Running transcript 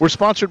We're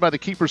sponsored by the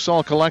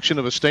Kiepersol Collection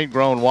of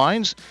estate-grown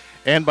wines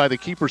and by the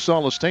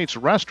Kiepersol Estates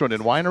Restaurant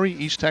and Winery,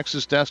 East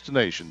Texas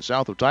destination,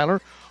 south of Tyler,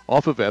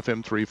 off of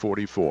FM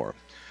 344.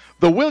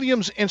 The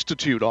Williams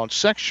Institute on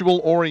Sexual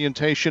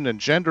Orientation and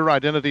Gender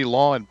Identity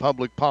Law and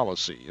Public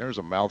Policy. There's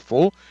a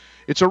mouthful.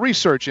 It's a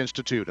research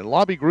institute and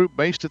lobby group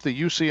based at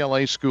the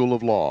UCLA School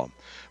of Law.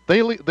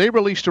 They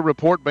released a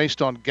report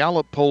based on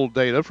Gallup poll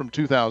data from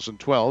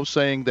 2012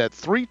 saying that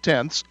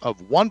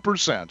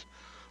 0.3%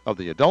 of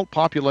the adult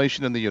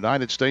population in the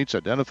United States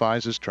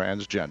identifies as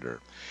transgender.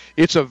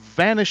 It's a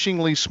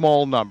vanishingly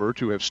small number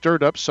to have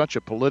stirred up such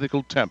a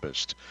political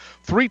tempest.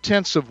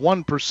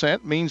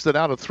 0.3% means that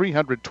out of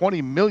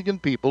 320 million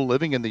people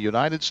living in the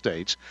United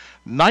States,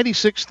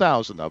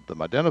 96,000 of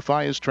them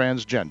identify as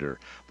transgender.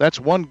 That's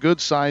one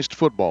good-sized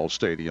football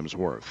stadium's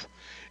worth.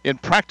 In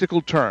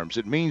practical terms,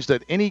 it means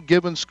that any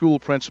given school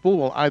principal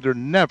will either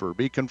never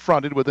be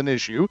confronted with an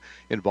issue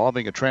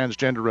involving a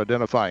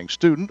transgender-identifying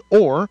student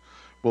or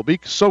will be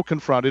so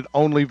confronted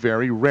only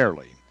very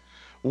rarely.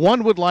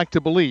 One would like to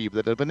believe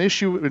that if an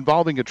issue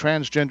involving a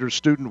transgender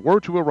student were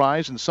to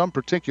arise in some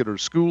particular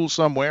school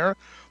somewhere,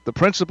 the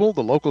principal,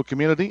 the local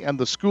community, and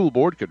the school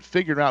board could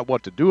figure out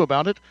what to do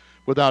about it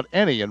without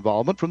any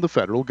involvement from the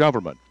federal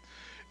government.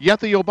 Yet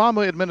the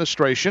Obama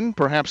administration,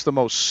 perhaps the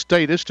most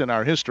statist in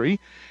our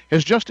history,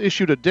 has just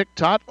issued a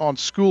diktat on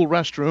school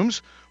restrooms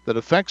that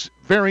affects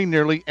very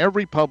nearly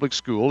every public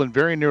school in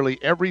very nearly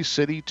every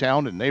city,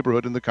 town, and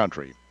neighborhood in the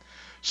country.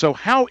 So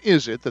how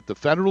is it that the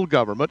federal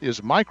government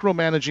is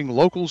micromanaging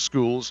local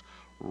schools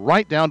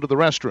right down to the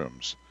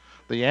restrooms?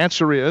 The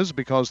answer is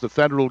because the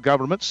federal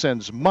government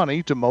sends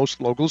money to most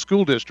local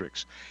school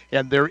districts,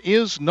 and there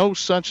is no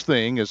such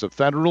thing as a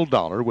federal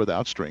dollar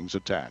without strings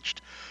attached.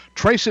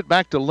 Trace it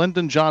back to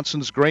Lyndon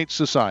Johnson's Great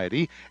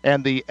Society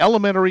and the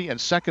Elementary and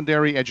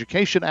Secondary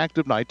Education Act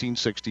of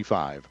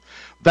 1965.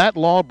 That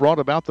law brought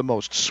about the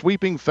most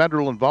sweeping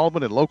federal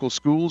involvement in local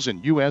schools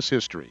in U.S.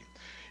 history.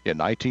 In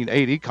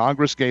 1980,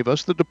 Congress gave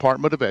us the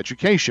Department of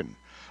Education.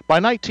 By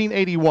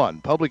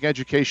 1981, public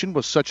education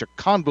was such a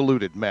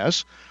convoluted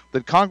mess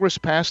that Congress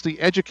passed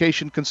the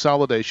Education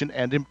Consolidation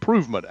and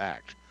Improvement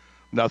Act.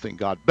 Nothing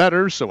got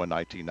better, so in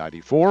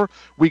 1994,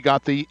 we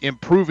got the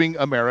Improving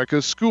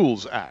America's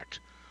Schools Act.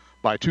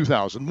 By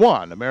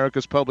 2001,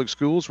 America's public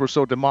schools were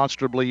so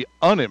demonstrably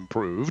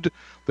unimproved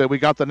that we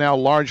got the now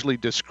largely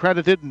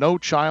discredited No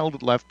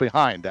Child Left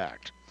Behind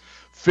Act.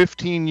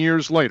 15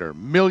 years later,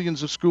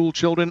 millions of school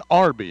children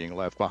are being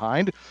left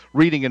behind.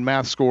 Reading and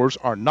math scores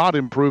are not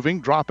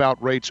improving. Dropout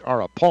rates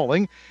are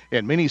appalling.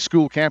 And many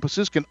school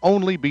campuses can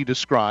only be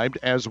described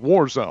as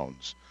war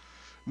zones.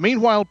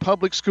 Meanwhile,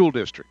 public school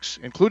districts,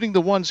 including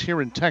the ones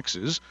here in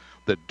Texas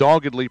that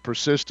doggedly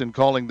persist in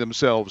calling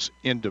themselves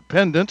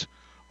independent,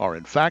 are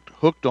in fact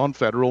hooked on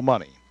federal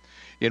money.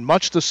 In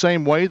much the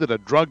same way that a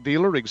drug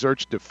dealer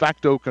exerts de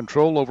facto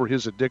control over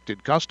his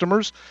addicted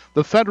customers,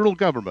 the federal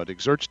government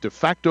exerts de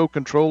facto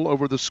control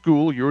over the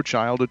school your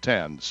child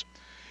attends.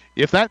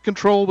 If that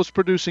control was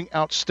producing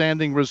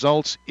outstanding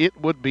results, it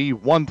would be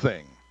one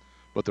thing.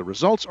 But the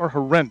results are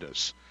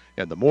horrendous,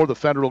 and the more the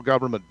federal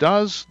government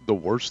does, the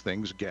worse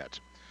things get.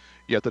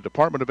 Yet the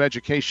Department of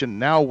Education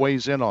now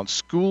weighs in on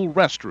school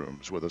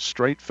restrooms with a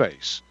straight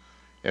face,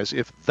 as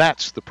if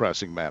that's the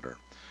pressing matter.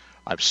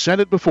 I've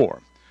said it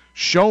before.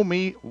 Show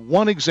me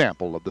one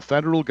example of the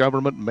federal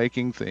government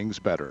making things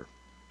better.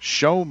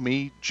 Show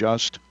me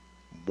just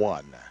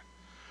one.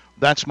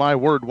 That's my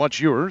word. What's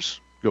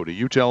yours? Go to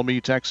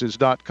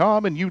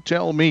youtellmetexas.com and you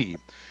tell me.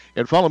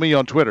 And follow me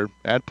on Twitter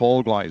at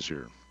Paul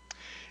Gleiser.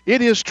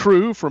 It is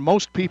true for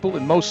most people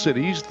in most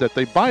cities that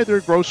they buy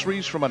their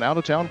groceries from an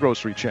out-of-town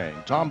grocery chain.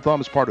 Tom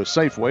Thumb is part of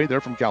Safeway. They're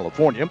from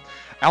California.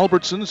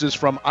 Albertsons is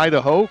from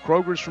Idaho.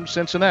 Kroger's from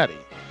Cincinnati.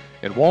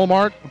 And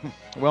Walmart,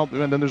 well,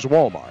 and then there's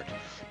Walmart.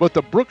 But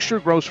the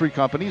Brookshire Grocery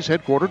Company is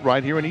headquartered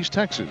right here in East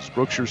Texas.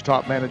 Brookshire's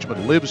top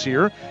management lives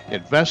here,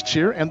 invests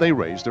here, and they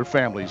raise their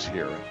families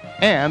here.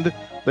 And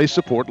they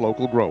support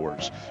local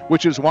growers,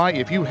 which is why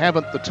if you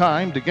haven't the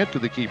time to get to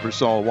the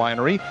Kiepersol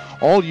Winery,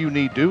 all you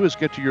need to do is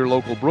get to your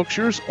local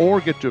Brookshire's or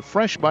get to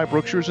Fresh by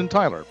Brookshire's in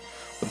Tyler.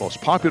 The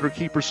most popular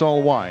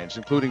Kiepersol wines,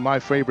 including my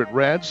favorite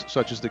reds,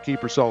 such as the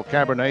Kiepersol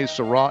Cabernet,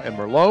 Syrah, and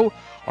Merlot,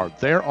 are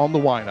there on the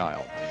wine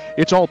aisle.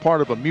 It's all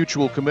part of a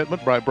mutual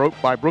commitment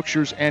by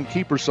Brookshire's and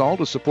Kiepersol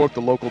to support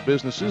the local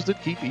businesses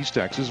that keep East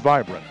Texas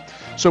vibrant.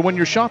 So when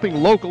you're shopping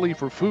locally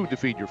for food to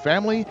feed your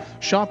family,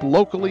 shop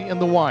locally in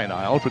the wine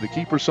aisle for the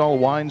Kiepersol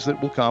wines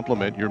that will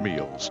complement your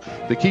meals.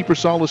 The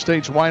Kiepersol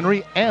Estates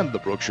Winery and the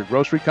Brookshire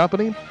Grocery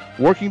Company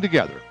working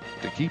together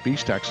to keep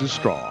East Texas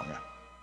strong.